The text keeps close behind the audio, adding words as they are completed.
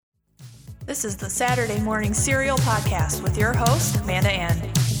This is the Saturday Morning Serial Podcast with your host, Amanda Ann.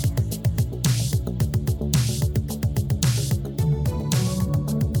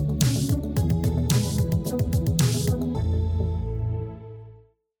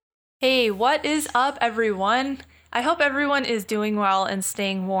 Hey, what is up, everyone? I hope everyone is doing well and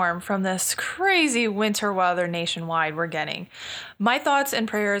staying warm from this crazy winter weather nationwide we're getting. My thoughts and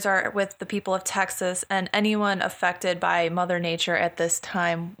prayers are with the people of Texas and anyone affected by Mother Nature at this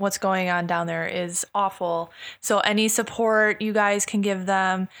time. What's going on down there is awful. So any support you guys can give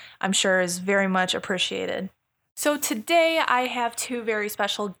them, I'm sure is very much appreciated. So today I have two very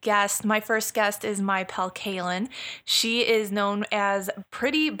special guests. My first guest is my pal Kaylin. She is known as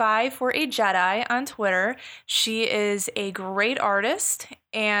Pretty Bi for a Jedi on Twitter. She is a great artist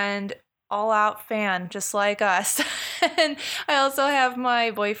and all-out fan, just like us. And I also have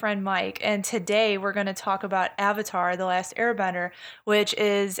my boyfriend Mike, and today we're going to talk about Avatar: The Last Airbender, which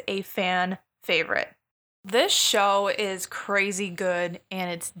is a fan favorite. This show is crazy good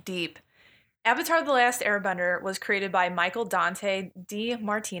and it's deep. Avatar: The Last Airbender was created by Michael Dante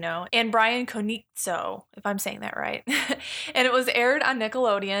DiMartino and Brian Konietzko, if I'm saying that right. And it was aired on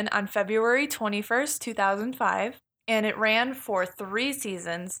Nickelodeon on February 21st, 2005, and it ran for 3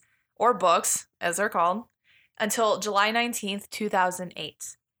 seasons, or books, as they're called, until July 19th,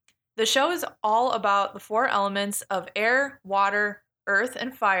 2008. The show is all about the 4 elements of air, water, earth,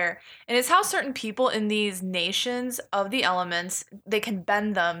 and fire, and it's how certain people in these nations of the elements, they can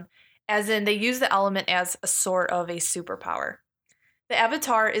bend them, as in they use the element as a sort of a superpower. The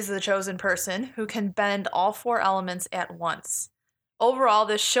Avatar is the chosen person who can bend all 4 elements at once. Overall,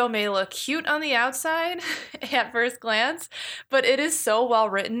 this show may look cute on the outside at first glance, but it is so well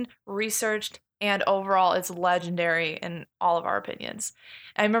written, researched, and overall it's legendary in all of our opinions.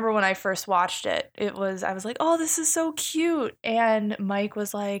 I remember when I first watched it, I was like, oh, this is so cute. And Mike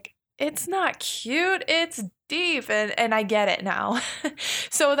was like, it's not cute, it's deep, and I get it now.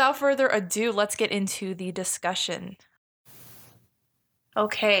 So without further ado, let's get into the discussion.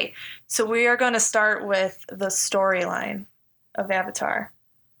 Okay, so we are going to start with the storyline of Avatar.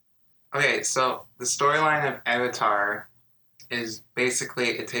 Okay, so the storyline of Avatar is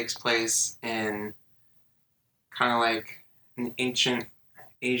basically, it takes place in kind of like an ancient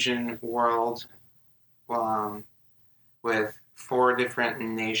Asian world with 4 different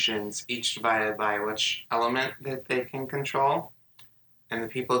nations, each divided by which element that they can control. And the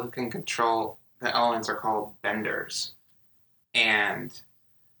people who can control the elements are called benders. And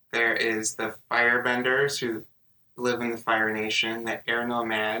there is the firebenders who live in the Fire Nation, the air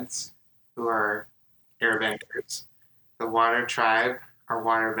nomads who are airbenders, the water tribe are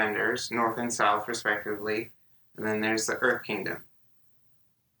waterbenders, north and south respectively, and then there's the Earth Kingdom.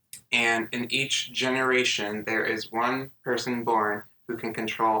 And in each generation, there is one person born who can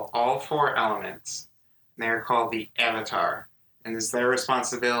control all 4 elements. They are called the Avatar. And it's their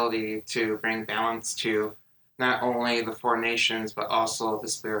responsibility to bring balance to not only the 4 nations, but also the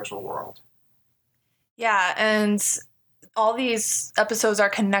spiritual world. Yeah, and all these episodes are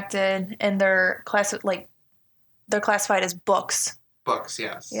connected, and they're classified as books. Books,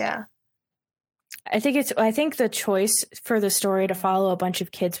 yes. Yeah. I think the choice for the story to follow a bunch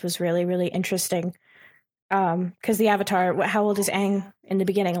of kids was really, really interesting. Because the Avatar, how old is Aang in the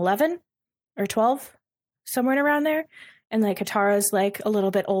beginning? 11 or 12? Somewhere around there. And like Katara's like a little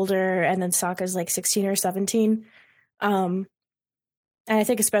bit older, and then Sokka's like 16 or 17. And I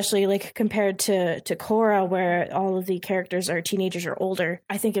think especially like compared to Korra, where all of the characters are teenagers or older,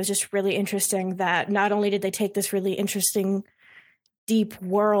 I think it was just really interesting that not only did they take this really interesting deep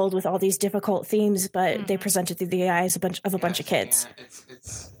world with all these difficult themes, but they presented through the eyes of a bunch of kids. Yeah,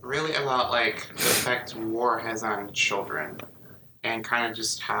 it's really about like the effect war has on children, and kind of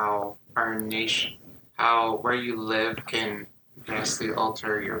just how our nation, how where you live can vastly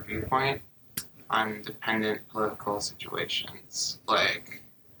alter your viewpoint on dependent political situations. Like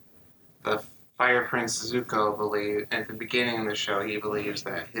the Fire Prince Zuko at the beginning of the show, he believes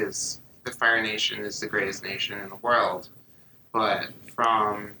that the Fire Nation is the greatest nation in the world. But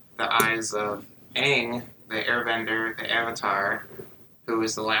from the eyes of Aang, the airbender, the Avatar, who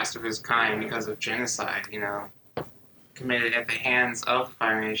is the last of his kind because of genocide, committed at the hands of the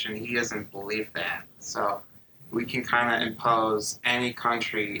Fire Nation, he doesn't believe that. So we can kind of impose any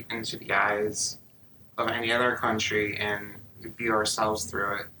country into the eyes of any other country and view ourselves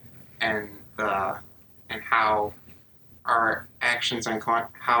through it, and how our actions and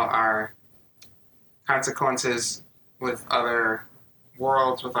how our consequences with other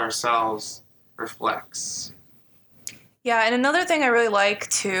worlds, with ourselves, reflects. Yeah, and another thing I really like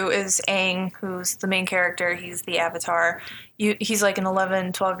too is Aang, who's the main character. He's the Avatar. He's like an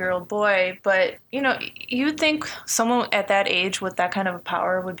 11, 12-year-old boy, but you'd think someone at that age with that kind of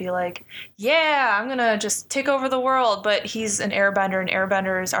power would be like, yeah, I'm gonna just take over the world. But he's an airbender, and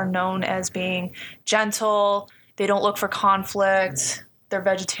airbenders are known as being gentle. They don't look for conflict. They're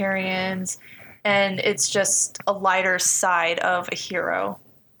vegetarians, and it's just a lighter side of a hero,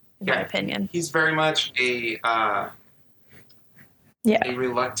 in my opinion. He's very much a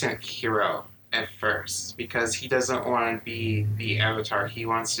reluctant hero at first because he doesn't want to be the Avatar. He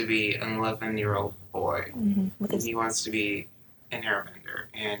wants to be an 11-year-old boy. Mm-hmm. He wants to be an airbender,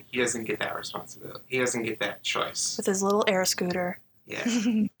 and he doesn't get that responsibility. He doesn't get that choice. With his little air scooter. Yeah.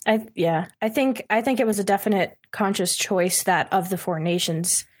 I think it was a definite conscious choice that of the four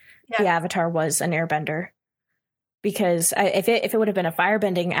nations, the Avatar was an airbender. Because if it would have been a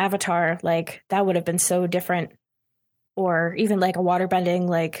firebending Avatar, like that would have been so different. Or even like a waterbending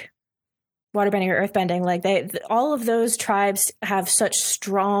or earthbending, like all of those tribes have such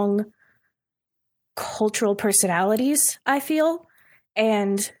strong cultural personalities, I feel.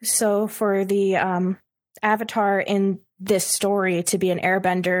 And so for the Avatar in this story to be an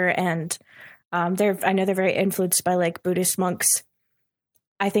airbender, and I know they're very influenced by like Buddhist monks.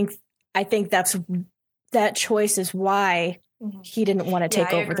 I think that choice is why he didn't want to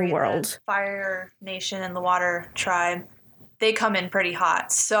take over the world. The Fire Nation and the Water Tribe, they come in pretty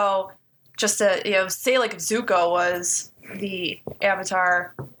hot. So just to say like if Zuko was the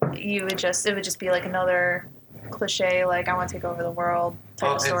Avatar, it would just be like another cliche, like I want to take over the world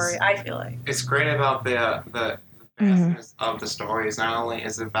type of story. I feel like it's great about the vastness of the stories. Not only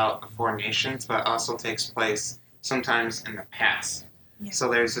is it about the four nations, but also takes place sometimes in the past. Yeah. So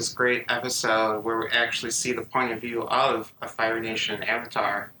there's this great episode where we actually see the point of view of a Fire Nation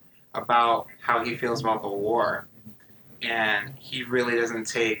Avatar about how he feels about the war. And he really doesn't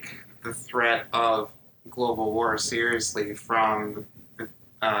take the threat of global war seriously from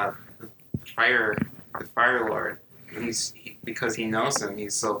the Fire Lord. Because he knows him,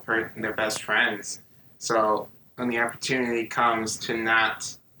 he's so they're best friends. So when the opportunity comes to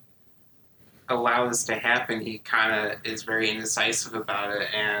not allow this to happen, he kind of is very indecisive about it,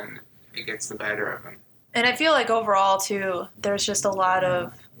 and it gets the better of him. And I feel like overall, too, there's just a lot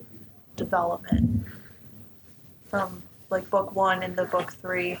of development from like book 1 into book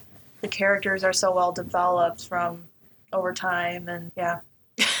 3. The characters are so well developed from over time, and yeah.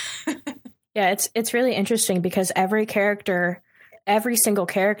 Yeah, it's really interesting because every single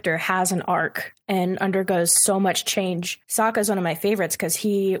character has an arc and undergoes so much change. Sokka's one of my favorites because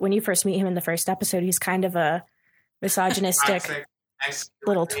when you first meet him in the first episode, he's kind of a misogynistic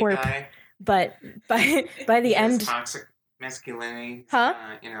little twerp. Guy. But by the end, toxic masculinity. Huh?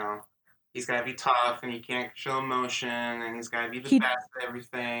 He's got to be tough and he can't show emotion and he's got to be the best at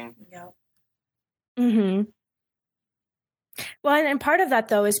everything. Yep. Mm-hmm. Well, and part of that,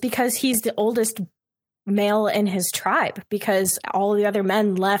 though, is because he's the oldest male in his tribe because all the other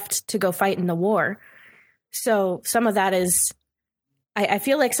men left to go fight in the war. So some of that is, I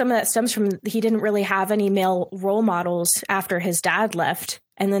feel like some of that stems from he didn't really have any male role models after his dad left.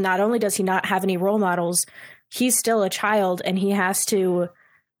 And then not only does he not have any role models, he's still a child and he has to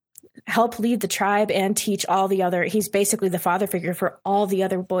help lead the tribe and teach all the other. He's basically the father figure for all the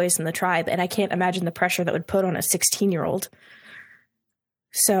other boys in the tribe. And I can't imagine the pressure that would put on a 16-year-old.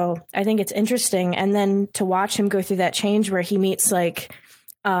 So I think it's interesting. And then to watch him go through that change where he meets like,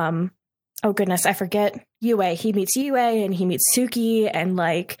 oh goodness, I forget Yue. He meets Yue and he meets Suki and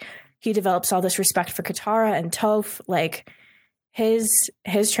like he develops all this respect for Katara and Toph. Like his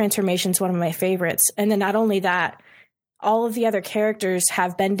transformation is one of my favorites. And then not only that, all of the other characters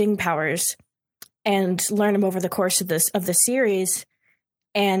have bending powers and learn them over the course of the series.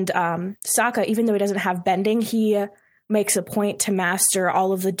 And Sokka, even though he doesn't have bending, he makes a point to master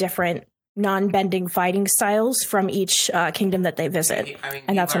all of the different non-bending fighting styles from each kingdom that they visit.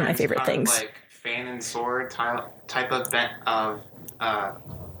 And that's one of my favorite things. Like fan and sword type of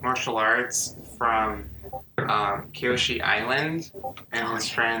martial arts from Kyoshi Island and his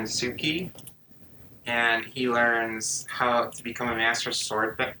friend Suki. And he learns how to become a master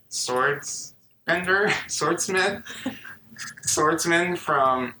swordsman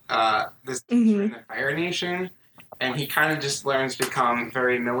from this in the Fire Nation. And he kind of just learns to become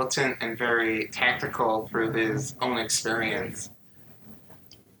very militant and very tactical through his own experience.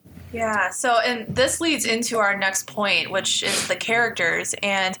 Yeah, and this leads into our next point, which is the characters.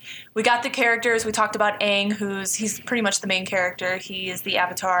 And we got the characters. We talked about Aang, he's pretty much the main character. He is the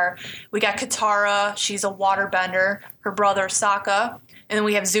Avatar. We got Katara. She's a waterbender. Her brother, Sokka. And then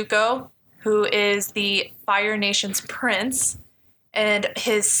we have Zuko. who is the Fire Nation's prince, and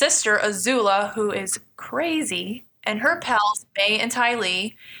his sister Azula, who is crazy, and her pals May and Ty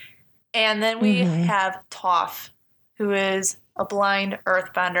Lee. And then we have Toph, who is a blind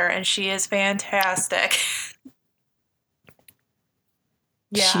earthbender, and she is fantastic.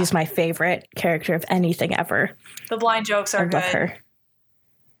 Yeah. She's my favorite character of anything ever. The blind jokes are I love her.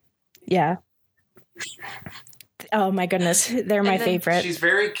 Yeah. Oh my goodness, they're my favorite. She's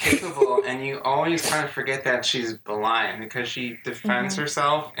very capable, and you always kind of forget that she's blind because she defends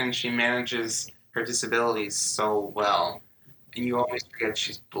herself and she manages her disabilities so well. And you always forget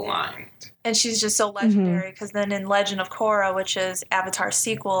she's blind. And she's just so legendary because then in Legend of Korra, which is Avatar's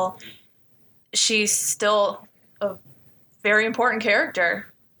sequel, she's still a very important character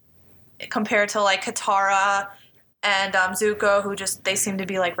compared to like Katara and Zuko, who they seem to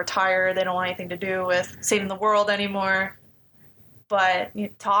be like retired. They don't want anything to do with saving the world anymore. But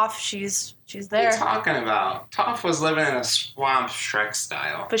Toph, she's there. What are you talking about? Toph was living in a swamp, Shrek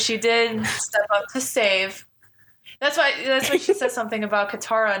style. But she did step up to save. That's why she said something about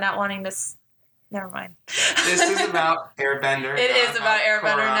Katara not wanting to. Never mind. This is about Airbender. It is about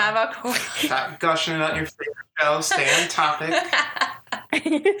Airbender, not about Korra. Stop gushing about your favorite show. Stay on topic.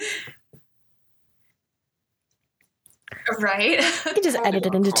 Right? You can just edit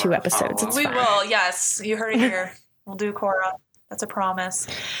it into 2 episodes. We will, yes. You heard it here. We'll do Korra. That's a promise.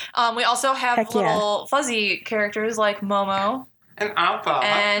 We also have little fuzzy characters like Momo. And Appa.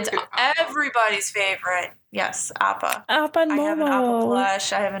 And everybody's favorite. Yes, Appa. Appa and Momo. I have an Appa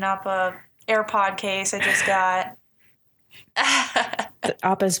plush. I have an Appa AirPod case I just got.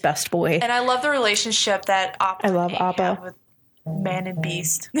 Appa's best boy. And I love the relationship that Appa have with Man and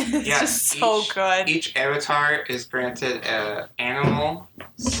Beast. It's just so good. Each avatar is granted an animal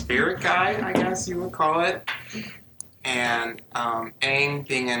spirit guide, I guess you would call it. And Aang,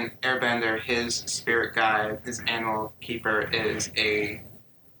 being an airbender, his spirit guide, his animal keeper, is a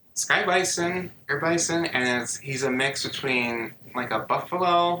sky bison, air bison, and he's a mix between like a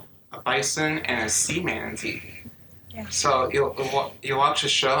buffalo, a bison, and a sea manatee. Yeah. So you'll watch the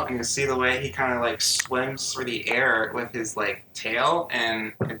show and you'll see the way he kind of like swims through the air with his like tail,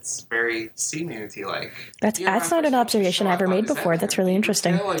 and it's very sea manatee like. That's not an observation I ever made before. That's really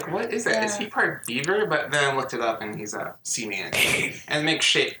interesting. Like, what is that? Yeah. Is he part beaver? But then I looked it up and he's a sea manatee, and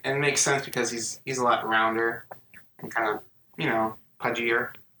it makes sense because he's a lot rounder and kind of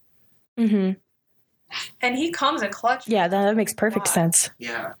pudgier. Mm-hmm. And he comes in clutch. Yeah, that makes perfect sense.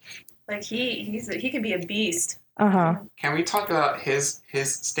 Yeah. Like he can be a beast. Uh-huh. Can we talk about his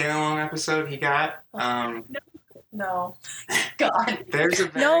standalone episode he got? No. God. There's a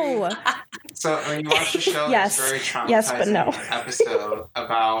very... So when you watch the show, yes. There's a very traumatizing but episode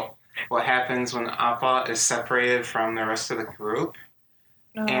about what happens when Appa is separated from the rest of the group.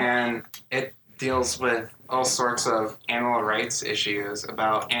 No. And it deals with all sorts of animal rights issues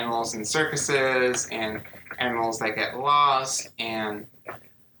about animals in circuses and animals that get lost and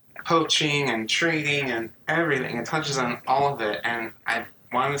poaching and trading and everything. It touches on all of it, and I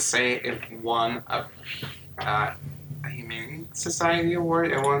want to say it won a Humane Society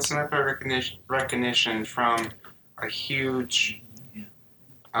Award. It won some type of recognition from a huge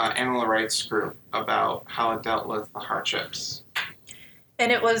animal rights group about how it dealt with the hardships.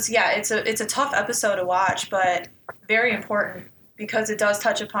 And it was, it's a tough episode to watch, but very important because it does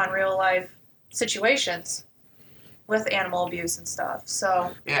touch upon real life situations with animal abuse and stuff.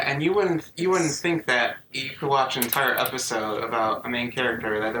 So yeah, and you wouldn't think that you could watch an entire episode about a main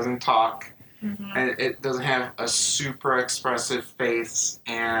character that doesn't talk, and it doesn't have a super expressive face,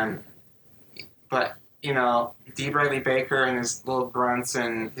 but D. Bradley Baker and his little grunts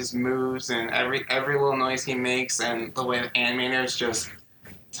and his moves and every little noise he makes and the way the animators just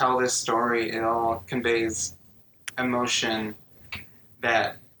tell this story, it all conveys emotion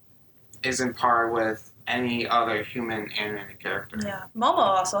that is in par with any other human animated character. Yeah. Momo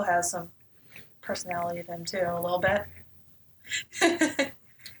also has some personality to him too, a little bit.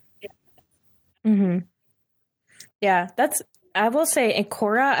 Mm-hmm. Yeah, I will say in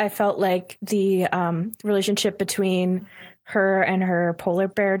Korra, I felt like the relationship between her and her polar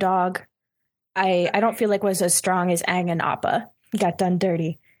bear dog, I don't feel like was as strong as Aang and Appa. He got done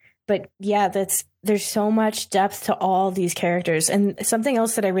dirty. But yeah, there's so much depth to all these characters. And something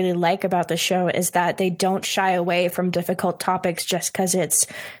else that I really like about the show is that they don't shy away from difficult topics just because it's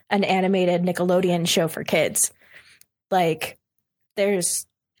an animated Nickelodeon show for kids. Like,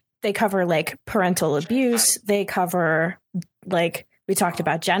 they cover like parental abuse. They cover like, we talked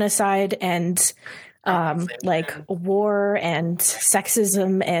about genocide and like war and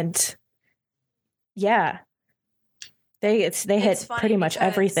sexism and yeah. They It's hit funny pretty much because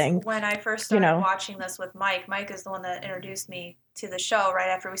everything. when I first you started know. watching this with Mike is the one that introduced me to the show right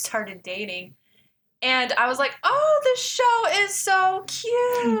after we started dating. And I was like, oh, this show is so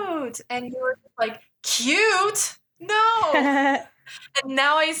cute. And you were just like, cute? No. And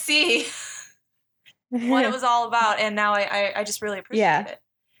now I see what it was all about. And now I just really appreciate Yeah. it.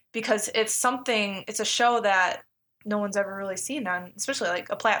 Because it's a show that no one's ever really seen on, especially like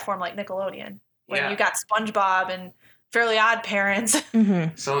a platform like Nickelodeon, where you got SpongeBob and Fairly Odd Parents.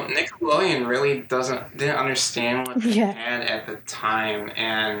 Mhm. So Nickelodeon really didn't understand what they Yeah. had at the time,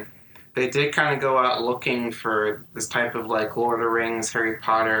 and they did kind of go out looking for this type of like Lord of the Rings, Harry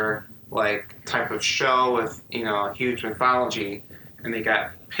Potter like type of show with a huge mythology, and they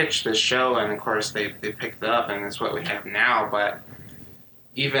got pitched this show, and of course they picked it up, and it's what we have now. But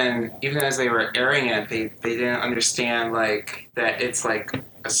even as they were airing it, they didn't understand like that it's like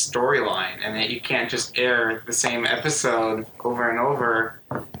a storyline, and that you can't just air the same episode over and over,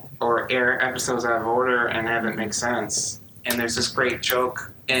 or air episodes out of order and have it make sense. And there's this great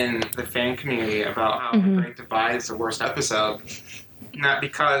joke in the fan community about how The Great Divide is the worst episode. Not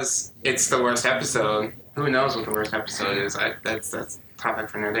because it's the worst episode. Who knows what the worst episode is? That's a topic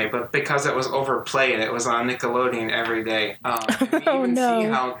for another day. But because it was overplayed, it was on Nickelodeon every day. And you even see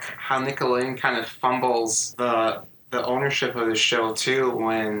how Nickelodeon kind of fumbles the ownership of the show too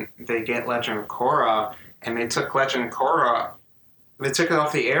when they get Legend of Korra, and they took Legend of Korra. They took it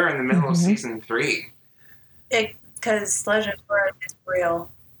off the air in the middle of season 3. Because Legend of Korra is real.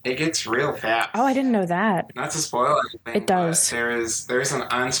 It gets real fast. Oh, I didn't know that. Not to spoil anything. It does. There's an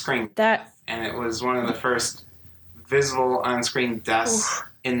on-screen That, and it was one of the first visible on-screen deaths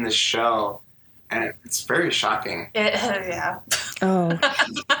in the show, and it's very shocking. Yeah. oh,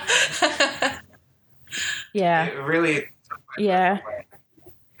 yeah, It really. yeah.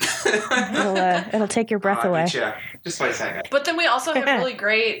 It'll take your breath away. Yeah, just wait a second. But then we also have really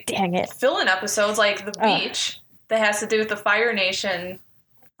great Dang it. fill-in episodes like The Beach that has to do with the Fire Nation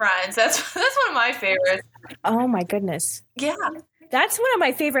friends. That's one of my favorites. Oh my goodness. Yeah. That's one of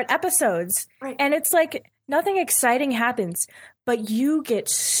my favorite episodes. Right. And it's like nothing exciting happens, but you get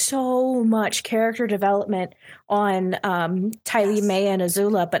so much character development on Tylee, May, and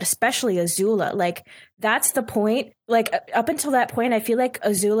Azula, but especially Azula. Like, that's the point. Like, up until that point, I feel like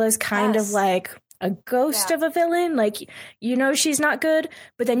Azula is kind of like a ghost of a villain. Like, she's not good,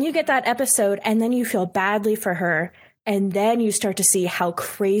 but then you get that episode and then you feel badly for her. And then you start to see how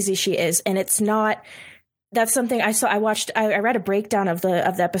crazy she is. And it's not... That's something I saw. I read a breakdown of the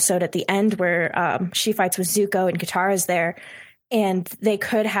episode at the end where she fights with Zuko and Katara's there, and they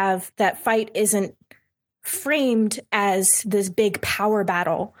could have that fight isn't framed as this big power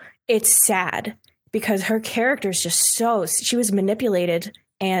battle. It's sad because her character's just she was manipulated,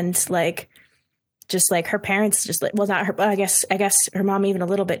 and like just like her parents just like, well, not her, I guess her mom even a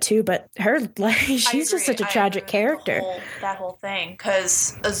little bit too, but her, like, she's just such a tragic character. That whole thing,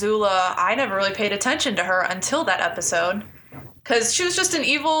 because Azula, I never really paid attention to her until that episode, because she was just an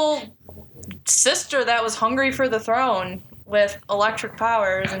evil sister that was hungry for the throne with electric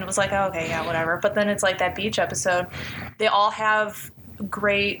powers, and it was like, oh, okay, yeah, whatever. But then it's like that beach episode, they all have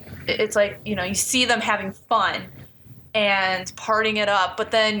great, it's like, you see them having fun and partying it up,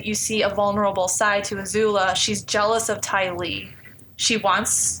 but then you see a vulnerable side to Azula. She's jealous of Tylee. She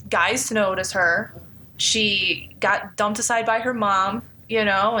wants guys to notice her. She got dumped aside by her mom,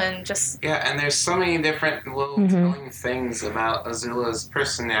 and just... Yeah, and there's so many different little telling things about Azula's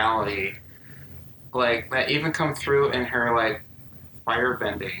personality, like, that even come through in her, like,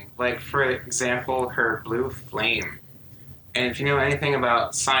 firebending. Like, for example, her blue flame. And if you know anything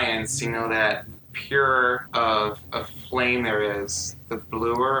about science, you know that purer of a flame there is, the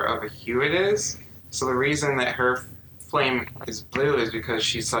bluer of a hue it is. So the reason that her flame is blue is because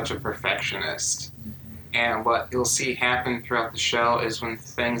she's such a perfectionist. And what you'll see happen throughout the show is when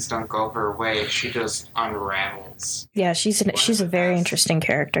things don't go her way, she just unravels. Yeah, she's a very interesting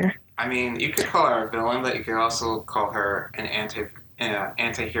character. I mean, you could call her a villain, but you could also call her an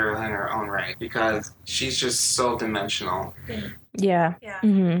anti-hero in her own right, because she's just so dimensional. Yeah.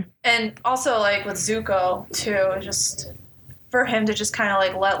 Mm-hmm. And also, like, with Zuko, too, just for him to just kind of,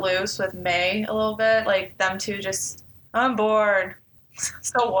 like, let loose with May a little bit. Like, them two just, I'm bored.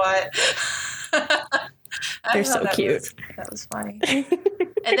 So what? They're so cute. That was funny.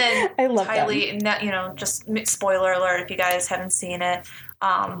 And then I love Tylee, just spoiler alert if you guys haven't seen it.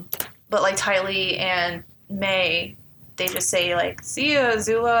 But, like, Tylee and May, they just say, like, see ya,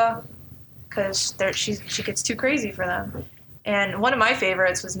 Azula, because she gets too crazy for them. And one of my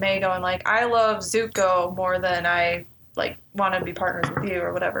favorites was May going, like, I love Zuko more than I, like, want to be partners with you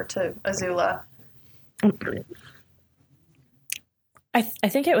or whatever, to Azula. I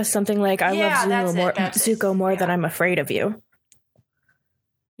think it was something like, I Yeah, love that's Zuko it, more, that's it. Zuko more Yeah. than I'm afraid of you.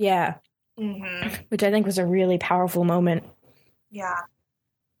 Yeah, Mm-hmm. which I think was a really powerful moment. Yeah.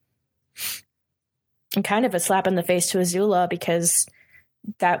 And kind of a slap in the face to Azula, because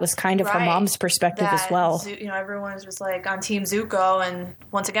that was kind of her Right. mom's perspective as That, well. everyone's just like on Team Zuko, and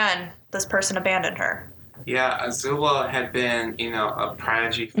once again, this person abandoned her. Yeah, Azula had been, a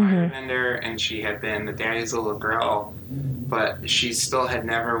prodigy firebender, and she had been the daddy's little girl, but she still had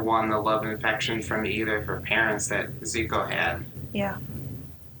never won the love and affection from either of her parents that Zuko had. Yeah.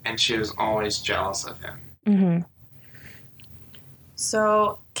 And she was always jealous of him. Mm-hmm.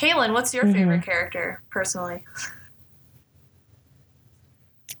 So, Kaylin, what's your favorite character, personally?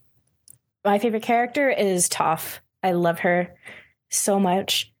 My favorite character is Toph. I love her so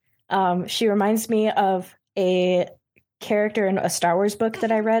much. She reminds me of a character in a Star Wars book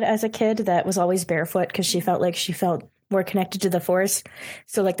that I read as a kid that was always barefoot because she felt more connected to the Force.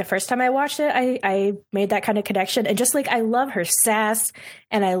 So like the first time I watched it, I made that kind of connection. And just like, I love her sass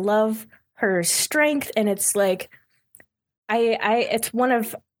and I love her strength. And it's like, it's one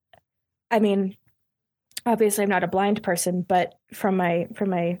of, I mean, obviously I'm not a blind person, but from my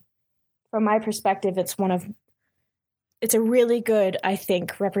perspective, it's a really good, I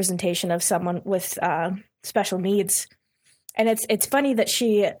think, representation of someone with special needs. And it's funny that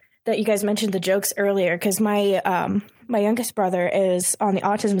you guys mentioned the jokes earlier, because my youngest brother is on the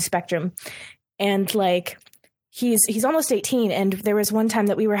autism spectrum, and like he's almost 18. And there was one time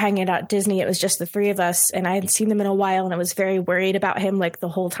that we were hanging out at Disney. It was just the three of us, and I hadn't seen them in a while, and I was very worried about him like the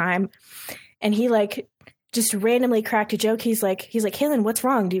whole time. And he like just randomly cracked a joke. He's like, Kaylin, what's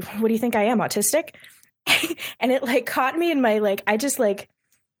wrong? What do you think I am, autistic? And it like caught me in my like, I just like,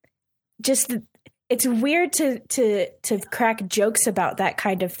 it's weird to crack jokes about that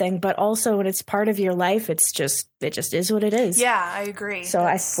kind of thing, but also when it's part of your life, it just is what it is. Yeah, I agree. So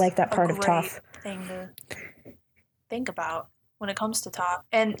that's I like that part of Toph. Thing to think about when it comes to Toph.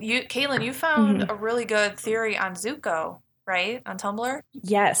 And you, Kaylin, you found a really good theory on Zuko, right? On Tumblr?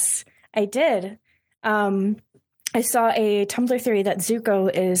 Yes, I did. I saw a Tumblr theory that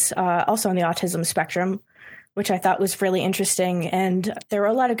Zuko is also on the autism spectrum, which I thought was really interesting. And there were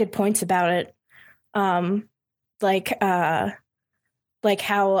a lot of good points about it. Like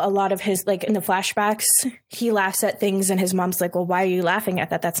how a lot of his, like in the flashbacks, he laughs at things and his mom's like, well, why are you laughing at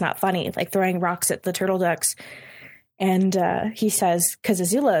that? That's not funny. Like throwing rocks at the turtle ducks. And he says, because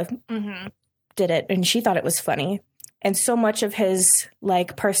Azula did it and she thought it was funny. And so much of his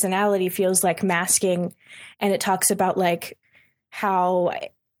like personality feels like masking. And it talks about like how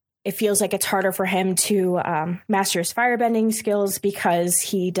it feels like it's harder for him to master his firebending skills because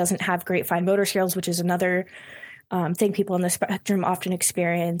he doesn't have great fine motor skills, which is another thing people on the spectrum often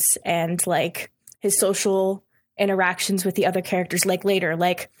experience. And like his social interactions with the other characters, like later,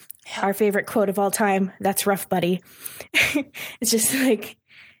 like our favorite quote of all time, that's rough, buddy. It's just like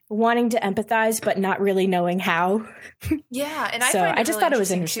wanting to empathize, but not really knowing how. Yeah, and I just thought it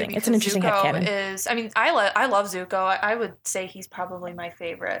was interesting. It's an interesting headcanon. I love Zuko. I would say he's probably my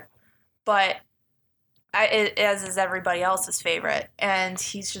favorite, but as is everybody else's favorite. And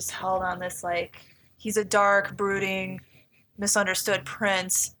he's just held on this like he's a dark, brooding, misunderstood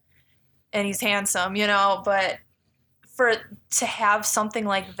prince, and he's handsome, But to have something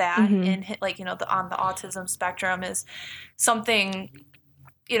like that in like on the autism spectrum is something.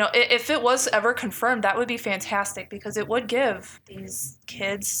 If it was ever confirmed, that would be fantastic because it would give these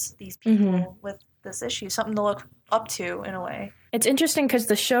kids, these people with this issue, something to look up to in a way. It's interesting because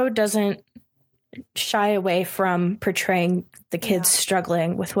the show doesn't shy away from portraying the kids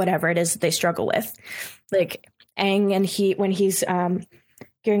struggling with whatever it is that they struggle with. Like Aang, and when he's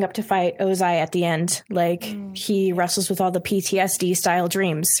gearing up to fight Ozai at the end, like he wrestles with all the PTSD style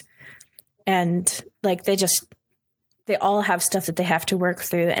dreams. And like they all have stuff that they have to work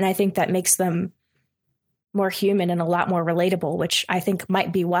through. And I think that makes them more human and a lot more relatable, which I think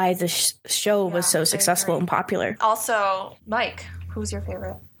might be why the show was so successful and popular. Also, Mike, who's your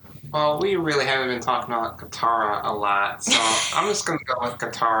favorite? Well, we really haven't been talking about Katara a lot, so I'm just going to go with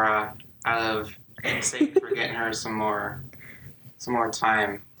Katara out of sake for getting her some more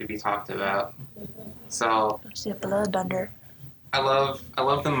time to be talked about. So She's a bloodbender. I love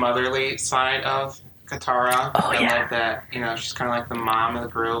the motherly side of Katara. Oh, yeah. I love that, she's kind of like the mom of the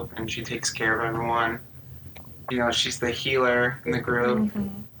group and she takes care of everyone. She's the healer in the group.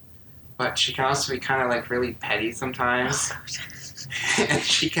 But she can also be kind of like really petty sometimes. And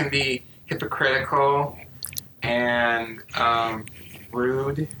she can be hypocritical and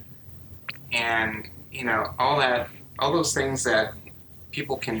rude and, all those things that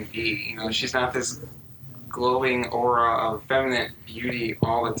people can be. She's not this glowing aura of feminine beauty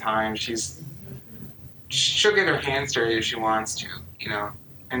all the time. She'll get her hands dirty if she wants to, you know.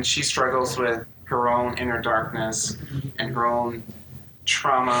 And she struggles with her own inner darkness and her own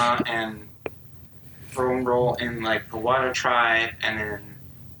trauma and her own role in like the Water Tribe and in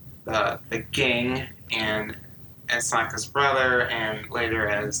the gang and as Sokka's brother and later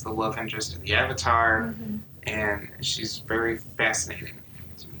as the love interest of the Avatar. Mm-hmm. And she's very fascinating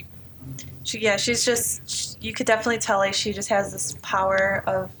to me. She's just, you could definitely tell like she just has this power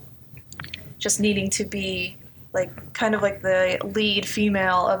of just needing to be like kind of like the lead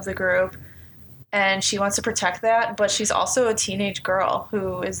female of the group, and she wants to protect that, but she's also a teenage girl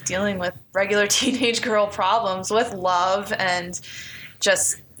who is dealing with regular teenage girl problems with love and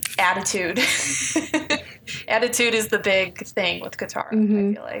just attitude. Attitude is the big thing with Katara.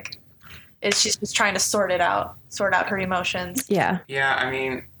 I feel like she's just trying to sort out her emotions. Yeah. Yeah, I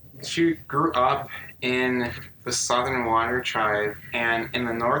mean, she grew up in the Southern Water Tribe, and in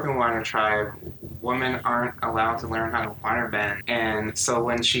the Northern Water Tribe, women aren't allowed to learn how to waterbend. And so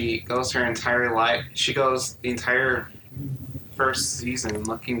when she goes her entire life, she goes the entire first season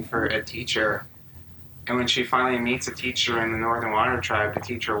looking for a teacher. And when she finally meets a teacher in the Northern Water Tribe to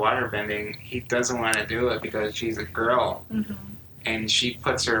teach her waterbending, he doesn't want to do it because she's a girl. Mm-hmm. And she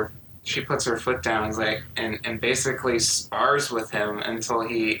puts her foot down and basically spars with him until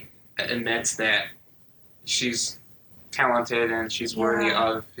he admits that she's talented and she's worthy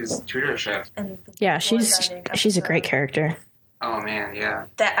of his tutorship. And she's a great character. Oh man, yeah.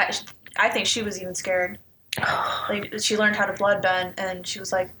 That I think she was even scared. Like she learned how to bloodbend, and she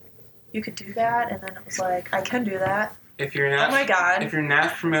was like, "You could do that," and then it was like, "I can do that." If you're not, oh my god! If you're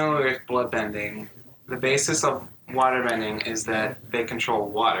not familiar with bloodbending, the basis of waterbending is that they control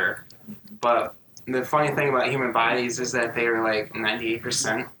water. But the funny thing about human bodies is that they are like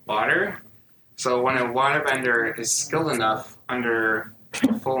 98% water. So when a waterbender is skilled enough under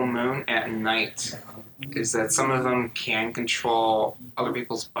a full moon at night, is that some of them can control other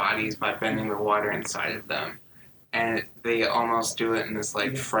people's bodies by bending the water inside of them. And they almost do it in this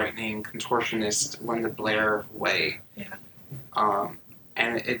like frightening, contortionist Linda Blair way. Yeah.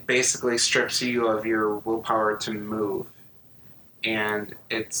 And it basically strips you of your willpower to move. And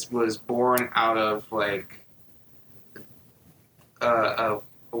it was born out of like a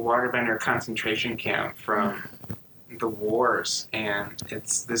waterbender concentration camp from the wars, and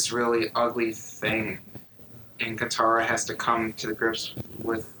it's this really ugly thing. And Katara has to come to the grips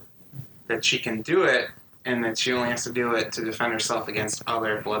with that she can do it, and that she only has to do it to defend herself against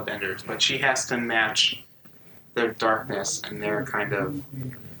other bloodbenders. But she has to match their darkness and their kind of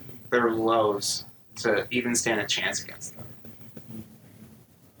their lows to even stand a chance against them.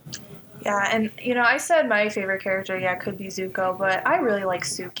 Yeah, and you know, I said my favorite character, could be Zuko, but I really like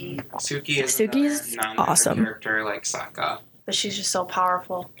Suki. Suki's awesome character like Sokka, but she's just so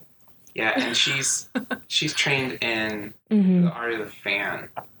powerful. Yeah, and she's trained in the art of the fan.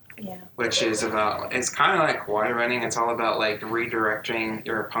 Yeah. Which is it's kind of like waterbending. It's all about like redirecting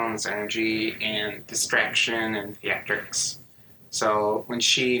your opponent's energy and distraction and theatrics. So when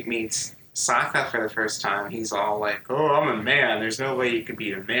she meets Sokka for the first time, he's all like, "Oh, I'm a man. There's no way you could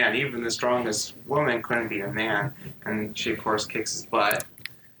beat a man. Even the strongest woman couldn't beat a man." And she, of course, kicks his butt.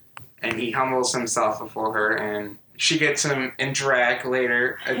 And he humbles himself before her, and she gets him in drag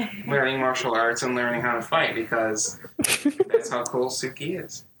later, learning martial arts and learning how to fight, because that's how cool Suki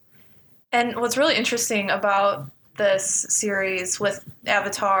is. And what's really interesting about this series with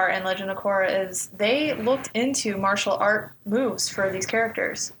Avatar and Legend of Korra is they looked into martial art moves for these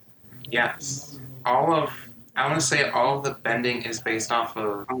characters. Yes. I want to say all of the bending is based off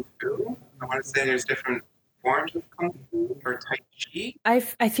of Kung Fu. I want to say there's different forms of Kung Fu or Tai Chi.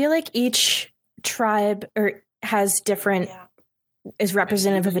 I feel like each tribe has different, is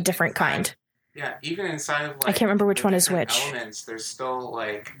representative of a different kind. Yeah, even inside of like, I can't remember which one is which. Elements, there's still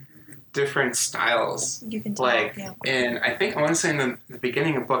like different styles. You can tell, and I think I want to say in the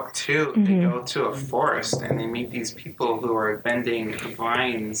beginning of book 2, they go to a forest and they meet these people who are bending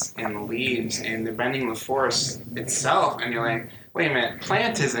vines and leaves, and they're bending the forest itself, and you're like, wait a minute,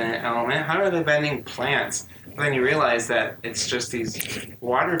 plant isn't an element, how are they bending plants? But then you realize that it's just these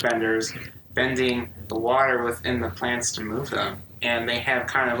water benders bending the water within the plants to move them, and they have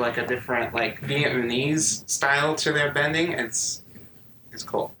kind of like a different like Vietnamese style to their bending. It's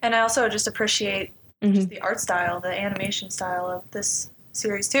cool. And I also just appreciate just the art style, the animation style of this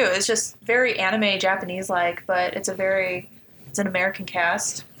series too. It's just very anime Japanese-like, but it's an American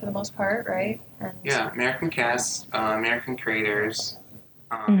cast for the most part, right? And American cast, American creators.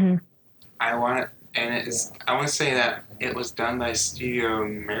 I want to say that it was done by Studio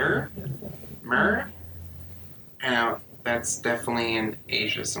Mir. And that's definitely in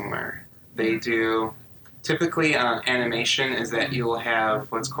Asia somewhere. They do typically animation is that you will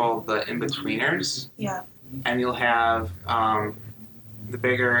have what's called the in-betweeners. Yeah. And you'll have the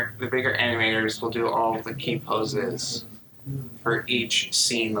bigger animators will do all of the key poses for each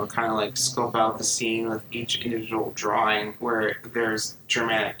scene. They'll kind of like scope out the scene with each individual drawing where there's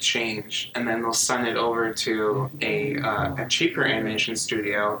dramatic change, and then they'll send it over to a cheaper animation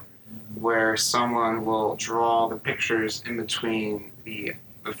studio where someone will draw the pictures in between the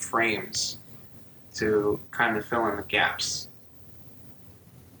frames to kind of fill in the gaps.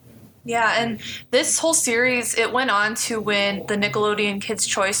 Yeah, and this whole series, it went on to win the Nickelodeon Kids'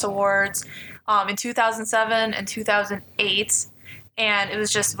 Choice Awards in 2007 and 2008, and it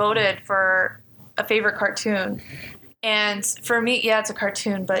was just voted for a favorite cartoon. And for me, yeah, it's a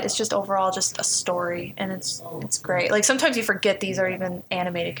cartoon, but it's just overall just a story, and it's great. Like, sometimes you forget these are even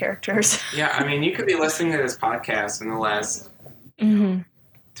animated characters. Yeah, I mean, you could be listening to this podcast in the last 10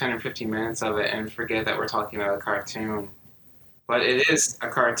 or 15 minutes of it and forget that we're talking about a cartoon. But it is a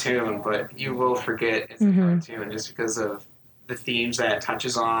cartoon, but you will forget it's a cartoon just because of the themes that it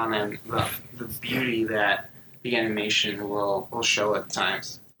touches on and the beauty that the animation will show at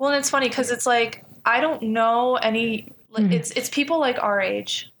times. Well, and it's funny because it's like, I don't know any, it's people like our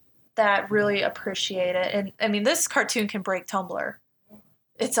age that really appreciate it. And I mean, this cartoon can break Tumblr.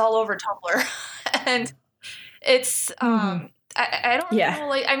 It's all over Tumblr. And it's, I don't know,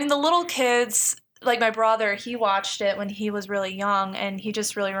 like, I mean, the little kids, like my brother, he watched it when he was really young, and he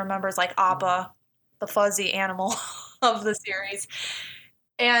just really remembers like Appa, the fuzzy animal of the series.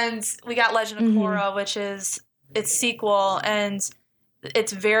 And we got Legend of Korra, which is its sequel, and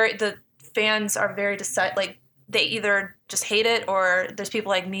it's the fans are very like they either just hate it, or there's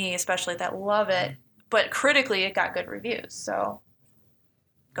people like me especially that love it. But critically, it got good reviews, so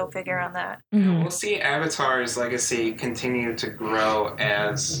go figure on that. We'll see Avatar's legacy continue to grow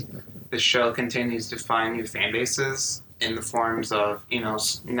as the show continues to find new fan bases in the forms of,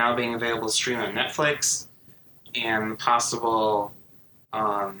 now being available to stream on Netflix and possible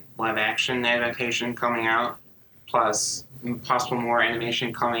live action adaptation coming out, plus possible more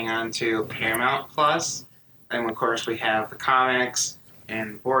animation coming onto Paramount Plus. And of course, we have the comics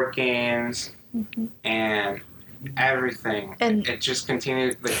and board games and everything. And it just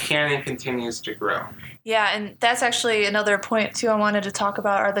continues, the canon continues to grow. Yeah, and that's actually another point, too, I wanted to talk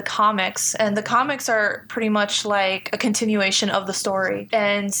about are the comics. And the comics are pretty much like a continuation of the story.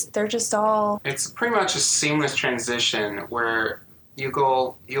 And they're just all... It's pretty much a seamless transition where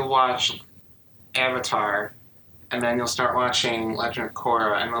you'll watch Avatar, and then you'll start watching Legend of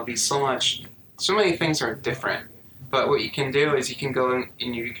Korra, and there'll be so many things are different. But what you can do is you can go in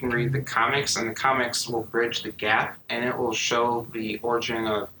and you can read the comics, and the comics will bridge the gap, and it will show the origin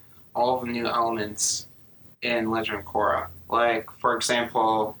of all the new elements in Legend of Korra. Like, for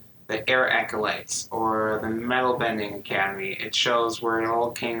example, the Air Acolytes or the Metal Bending Academy. It shows where it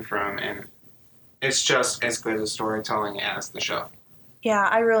all came from, and it's just as good as storytelling as the show. Yeah,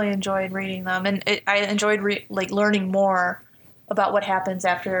 I really enjoyed reading them, and I enjoyed learning more about what happens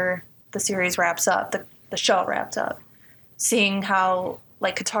after the series wraps up, the show wraps up. Seeing how,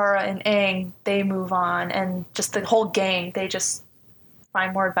 like, Katara and Aang, they move on, and just the whole gang, they just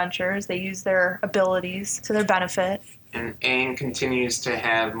find more adventures. They use their abilities to their benefit. And Aang continues to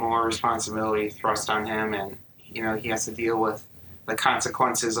have more responsibility thrust on him, and, he has to deal with the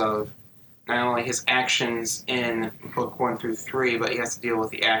consequences of not only his actions in Book 1 through 3, but he has to deal with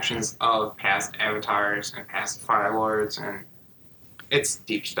the actions of past avatars and past Fire Lords, and it's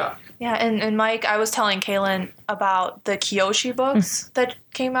deep stuff. Yeah, and Mike, I was telling Kaylin about the Kyoshi books that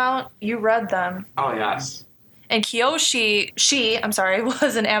came out. You read them. Oh, yes. And Kyoshi,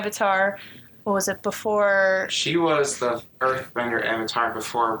 was an avatar. What was it, before? She was the Earthbender avatar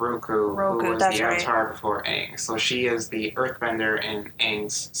before Roku, who was the avatar before Aang. So she is the Earthbender in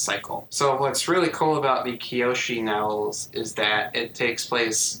Aang's cycle. So what's really cool about the Kyoshi novels is that it takes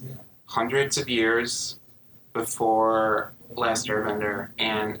place hundreds of years before Last Airbender,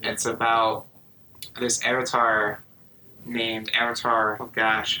 and it's about this avatar named Avatar. Oh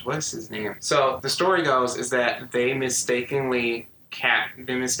gosh, what is his name? So the story goes is that they mistakenly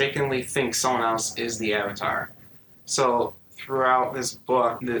think someone else is the Avatar. So throughout this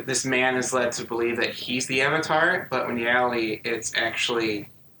book, this man is led to believe that he's the Avatar, but in reality, it's actually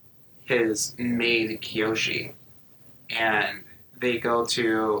his maid Kyoshi. And they go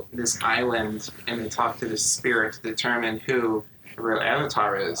to this island and they talk to this spirit to determine who the real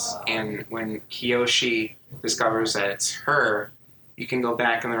Avatar is. And when Kyoshi discovers that it's her, you can go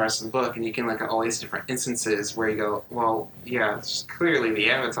back in the rest of the book and you can look at all these different instances where you go, well, yeah, it's clearly the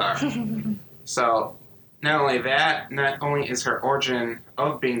Avatar. So not only that, not only is her origin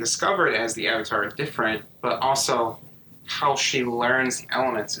of being discovered as the Avatar different, but also how she learns the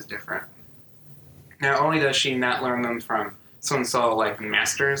elements is different. Not only does she not learn them from so-and-so like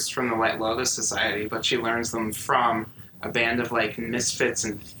masters from the White Lotus Society, but she learns them from a band of like misfits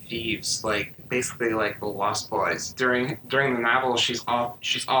and thieves, like basically like the Lost Boys. During the novel, she's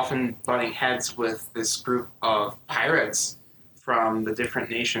often butting heads with this group of pirates from the different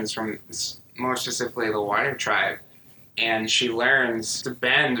nations, from more specifically the Water Tribe, and she learns to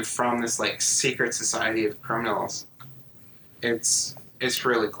bend from this like secret society of criminals. It's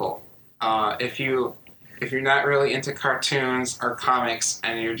really cool. If you're not really into cartoons or comics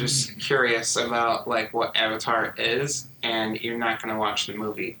and you're just curious about like what Avatar is, and you're not going to watch the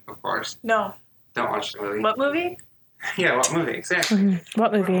movie, of course. No. Don't watch the movie. What movie? Yeah, what movie? Exactly. Mm-hmm.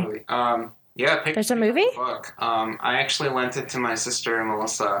 What movie? Yeah, there's a movie? Book. I actually lent it to my sister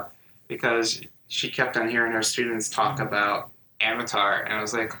Melissa because she kept on hearing her students talk about Avatar, and I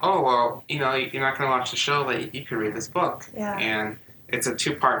was like, oh well, you're not going to watch the show, but you could read this book. Yeah. And it's a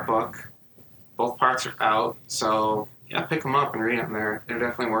 2-part book. Both parts are out, so yeah, pick them up and read them. They're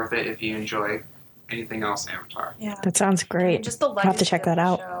definitely worth it if you enjoy anything else Avatar. Yeah. That sounds great. Just the I'll have to check that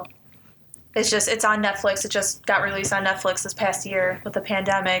out. Show. It's on Netflix. It just got released on Netflix this past year with the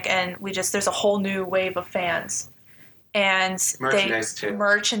pandemic, and there's a whole new wave of fans. And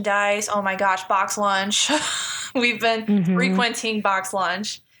merchandise. Oh my gosh, Box Lunch. We've been frequenting Box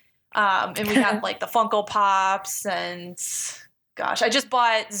Lunch. And we have like the Funko Pops, and gosh, I just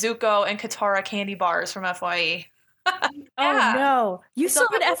bought Zuko and Katara candy bars from FYE. Oh no, you still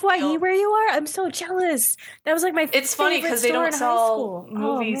at FYE where you are? I'm so jealous. That was like my It's funny because they don't sell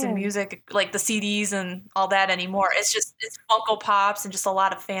movies and music, like the CDs and all that anymore. It's Funko Pops and just a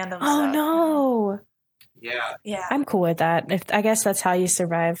lot of fandom stuff. Oh no. Yeah. I'm cool with that. I guess that's how you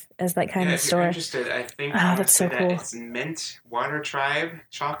survive as that kind of store. If you're interested, I think that's so cool. It's mint Water Tribe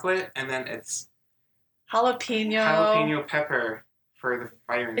chocolate, and then it's jalapeno pepper for the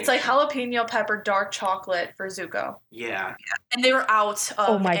Fire Nation. It's like jalapeno pepper dark chocolate for Zuko. Yeah. And they were out of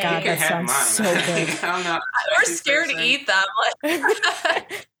Oh my god, that sounds so good. I don't know. We're scared to eat them.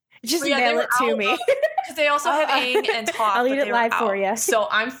 Just mail it to me. Because they also have Aang and Toph. I'll eat it live for you. So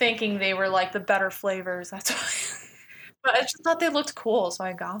I'm thinking they were like the better flavors. That's why. But I just thought they looked cool, so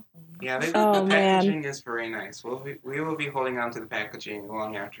I got them. Yeah, the packaging is very nice. We will be holding on to the packaging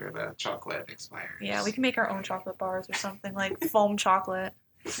long after the chocolate expires. Yeah, we can make our own chocolate bars or something, like foam chocolate.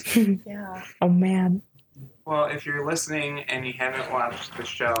 Yeah. Oh, man. Well, if you're listening and you haven't watched the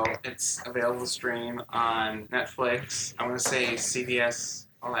show, it's available to stream on Netflix. I want to say CBS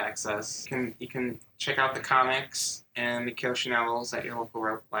All Access. You can check out the comics and the Kyoshi novels at your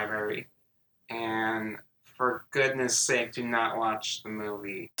local library. And for goodness sake, do not watch the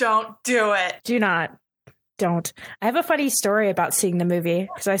movie. Don't do it. Do not. Don't. I have a funny story about seeing the movie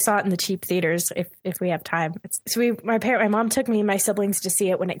because I saw it in the cheap theaters. If we have time, my mom took me and my siblings to see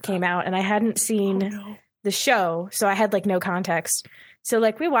it when it came out, and I hadn't seen the show, so I had like no context. So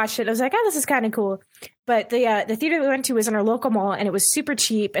like we watched it. I was like, oh, this is kind of cool. But the theater we went to was in our local mall, and it was super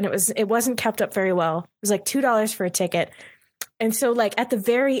cheap, and it wasn't kept up very well. It was like $2 for a ticket. And so like at the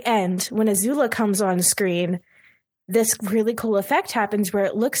very end, when Azula comes on screen, this really cool effect happens where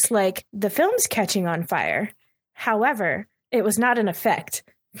it looks like the film's catching on fire. However, it was not an effect.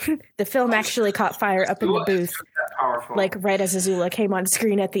 The film actually caught fire up in the booth, like right as Azula came on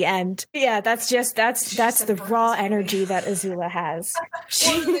screen at the end. Yeah, that's the raw energy that Azula has.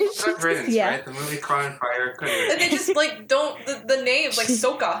 Right? The movie caught on fire. And they just like don't the names like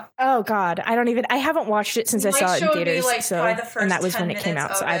Sokka. Oh God, I haven't watched it since I saw it in theaters. Me, like, so and that was when it came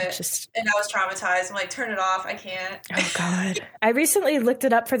out. So and I was traumatized. I'm like, turn it off. I can't. Oh God. I recently looked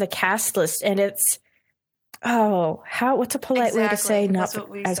it up for the cast list, and it's. What's a polite way to say not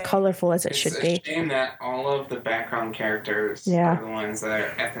as colorful as it should be? It's a shame that all of the background characters are the ones that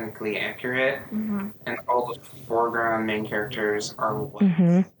are ethnically accurate, and all the foreground main characters are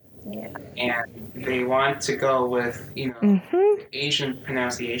white. Yeah. And they want to go with, Asian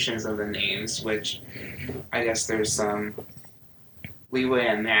pronunciations of the names, which I guess there's some leeway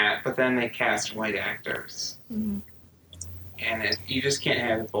in that, but then they cast white actors. And you just can't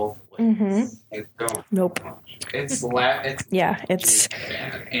have it both ways. Nope. It's bad.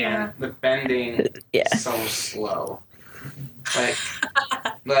 And the bending is so slow.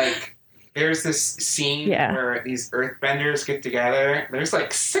 Like there's this scene where these earthbenders get together. There's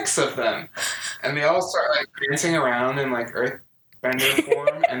like 6 of them, and they all start like dancing around in like earthbender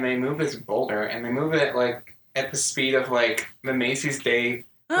form, and they move this boulder, and they move it like at the speed of like the Macy's Day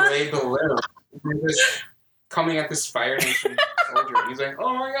Parade balloon. They're just coming at this Fire Nation soldier. He's like,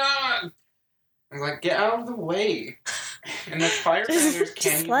 oh my God. I was like, get out of the way. And the firebenders Just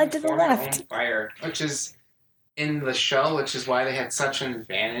can't slide even to the form their left. own fire, which is in the show, which is why they had such an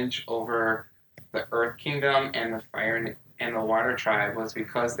advantage over the Earth Kingdom and the Fire and the Water Tribe, was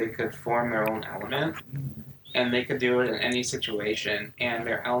because they could form their own element, and they could do it in any situation. And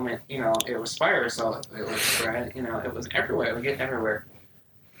their element, it was fire, so it would spread. It was everywhere. It would get everywhere.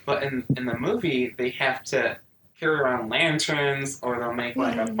 But in the movie, they have to carry around lanterns, or they'll make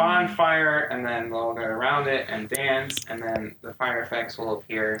like a bonfire, and then they'll go around it and dance, and then the fire effects will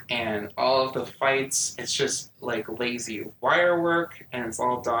appear. And all of the fights, it's just like lazy wire work, and it's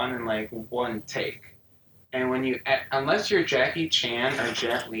all done in like one take. And unless you're Jackie Chan or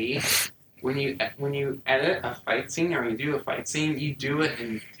Jet Li, when you edit a fight scene or you do a fight scene, you do it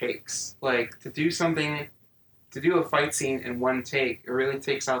in takes. Like to do a fight scene in one take, it really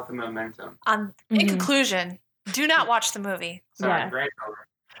takes out the momentum. In conclusion, do not watch the movie. Sorry, Yeah. right over.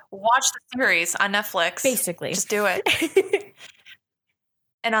 Watch the series on Netflix. Basically. Just do it.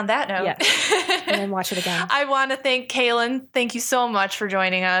 And on that note, And then watch it again. I want to thank Kaylin. Thank you so much for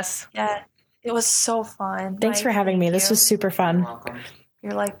joining us. Yeah, it was so fun. Thanks for having me. This was super You're fun. welcome.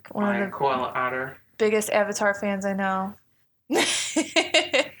 You're like one My of the koala otter. biggest Avatar fans I know.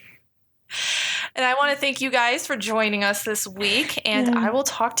 And I want to thank you guys for joining us this week. And I will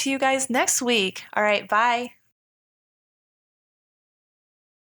talk to you guys next week. All right, bye.